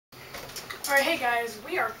Alright, hey guys,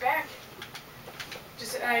 we are back.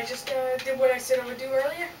 I just did what I said I would do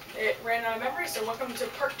earlier. It ran out of memory, so welcome to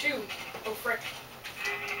part 2. Oh frick.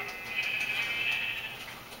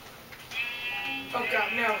 Oh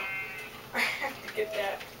god, no. I have to get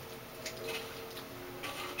that.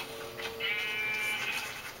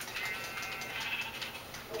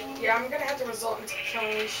 Yeah, I'm gonna have to result into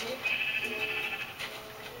killing these sheep.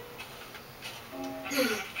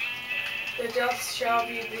 The death shall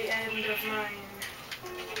be the end of mine.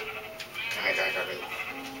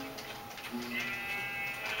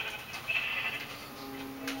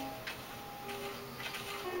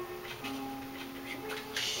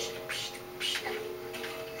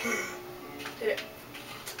 Did it.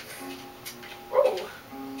 Whoa!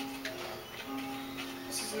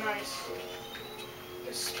 This is nice.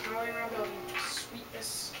 This poly around building.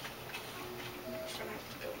 Sweetness. I'm just gonna have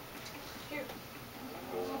to build. Here.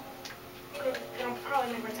 It'll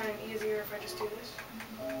probably make my time easier if I just do this.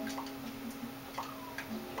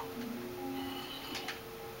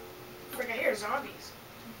 Frick, I hear zombies.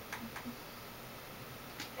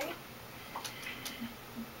 Dang it.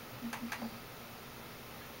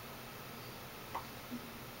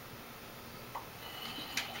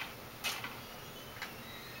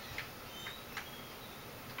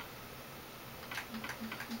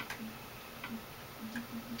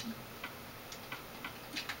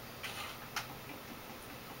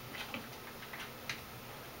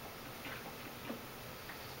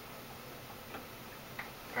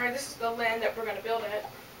 Alright, this is the land that we're going to build at.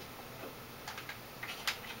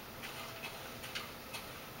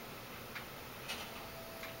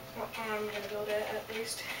 Well, I'm going to build it at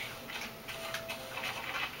least.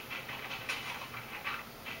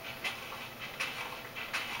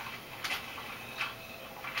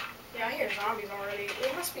 Yeah, I hear zombies already.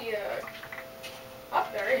 It must be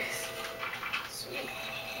up there. Sweet.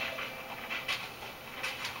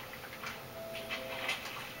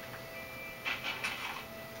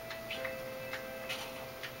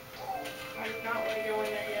 I do not want to go in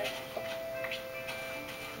there yet.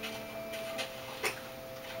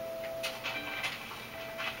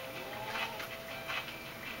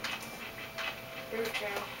 Roof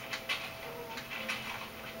down.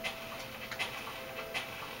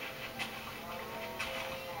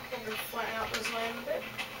 I'm going to flatten out this land a bit.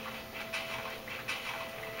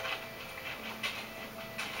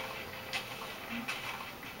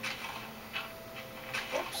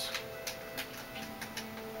 Oops.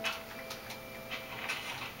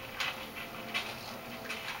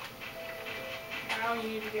 Now you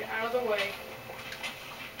need to get out of the way.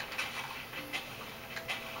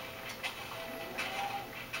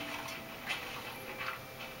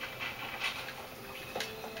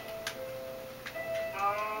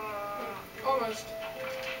 Almost.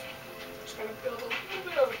 Just gonna build a little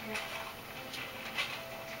bit over here.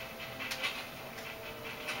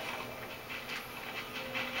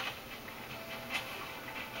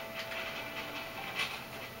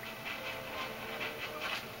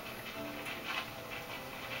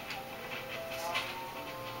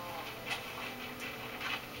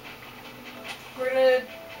 We're gonna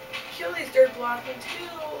kill these dirt blocks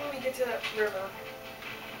until we get to that river.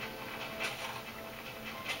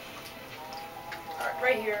 Alright,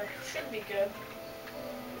 right here. Should be good.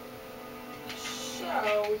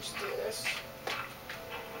 So, we just do this.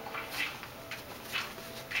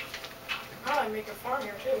 Oh, I make a farm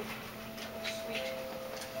here too. Sweet.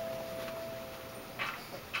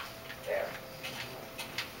 There.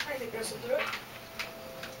 I think this will do it.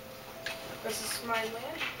 This is my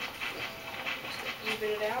land. Just even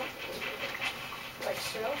it out. Like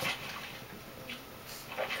so.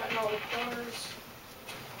 By cutting all the corners.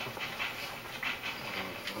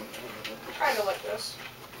 Kinda like this.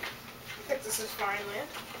 I think this is fine land.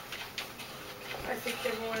 I think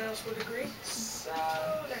everyone else would agree. So,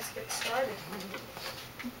 let's get started.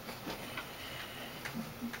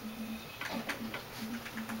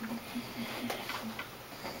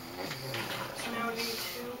 So now we need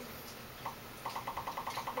to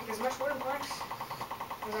make as much wooden planks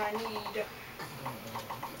as I need.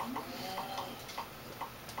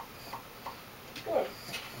 Boom.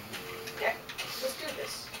 Okay, let's do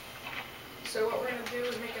this. So what we're going to do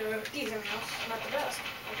is make a decent house, not the best,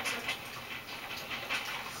 like I said.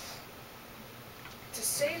 To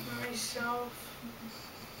save myself,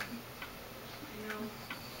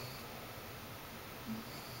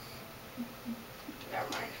 never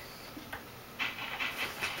mind.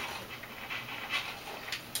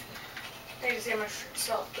 I need to save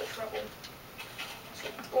myself the trouble. So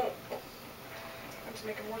boom. I'm just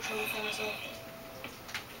making more trouble for myself.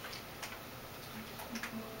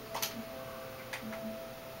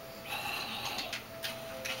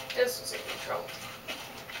 This will save me trouble.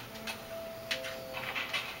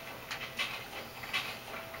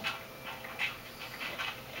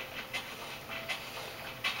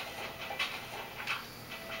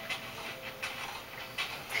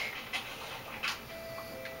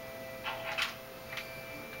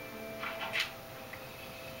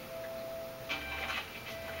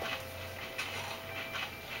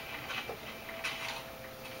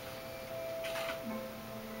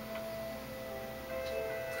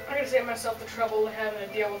 I'm gonna save myself the trouble of having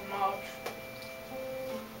to deal with mobs.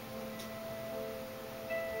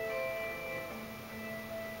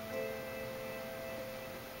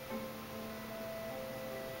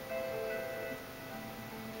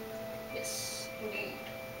 Yes, indeed.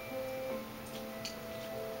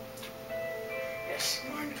 Yes,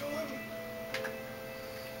 mind golem.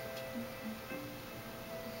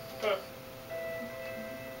 Huh.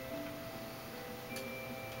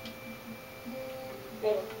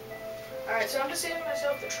 Well, alright, so I'm just saving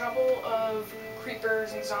myself the trouble of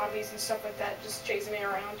creepers and zombies and stuff like that just chasing me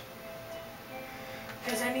around.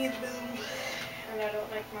 Because I need the build, and I don't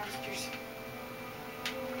like monsters.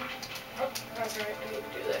 Oh, that's right, I need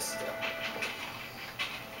to do this still.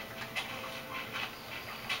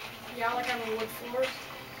 Yeah, like having wood floors.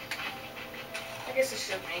 I guess it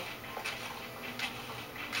should be.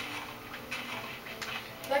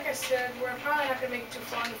 Like I said, we're probably not going to make it too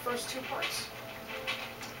far in the first two parts.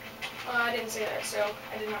 I didn't say that, so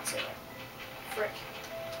I did not say that. Frick.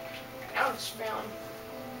 Now I'm just failing.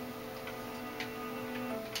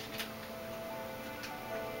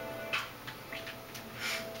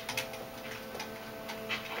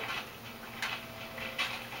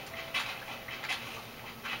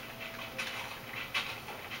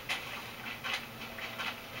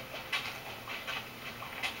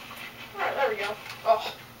 Alright, there we go.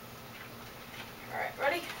 Oh. Alright,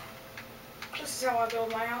 ready? This is how I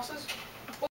build my houses.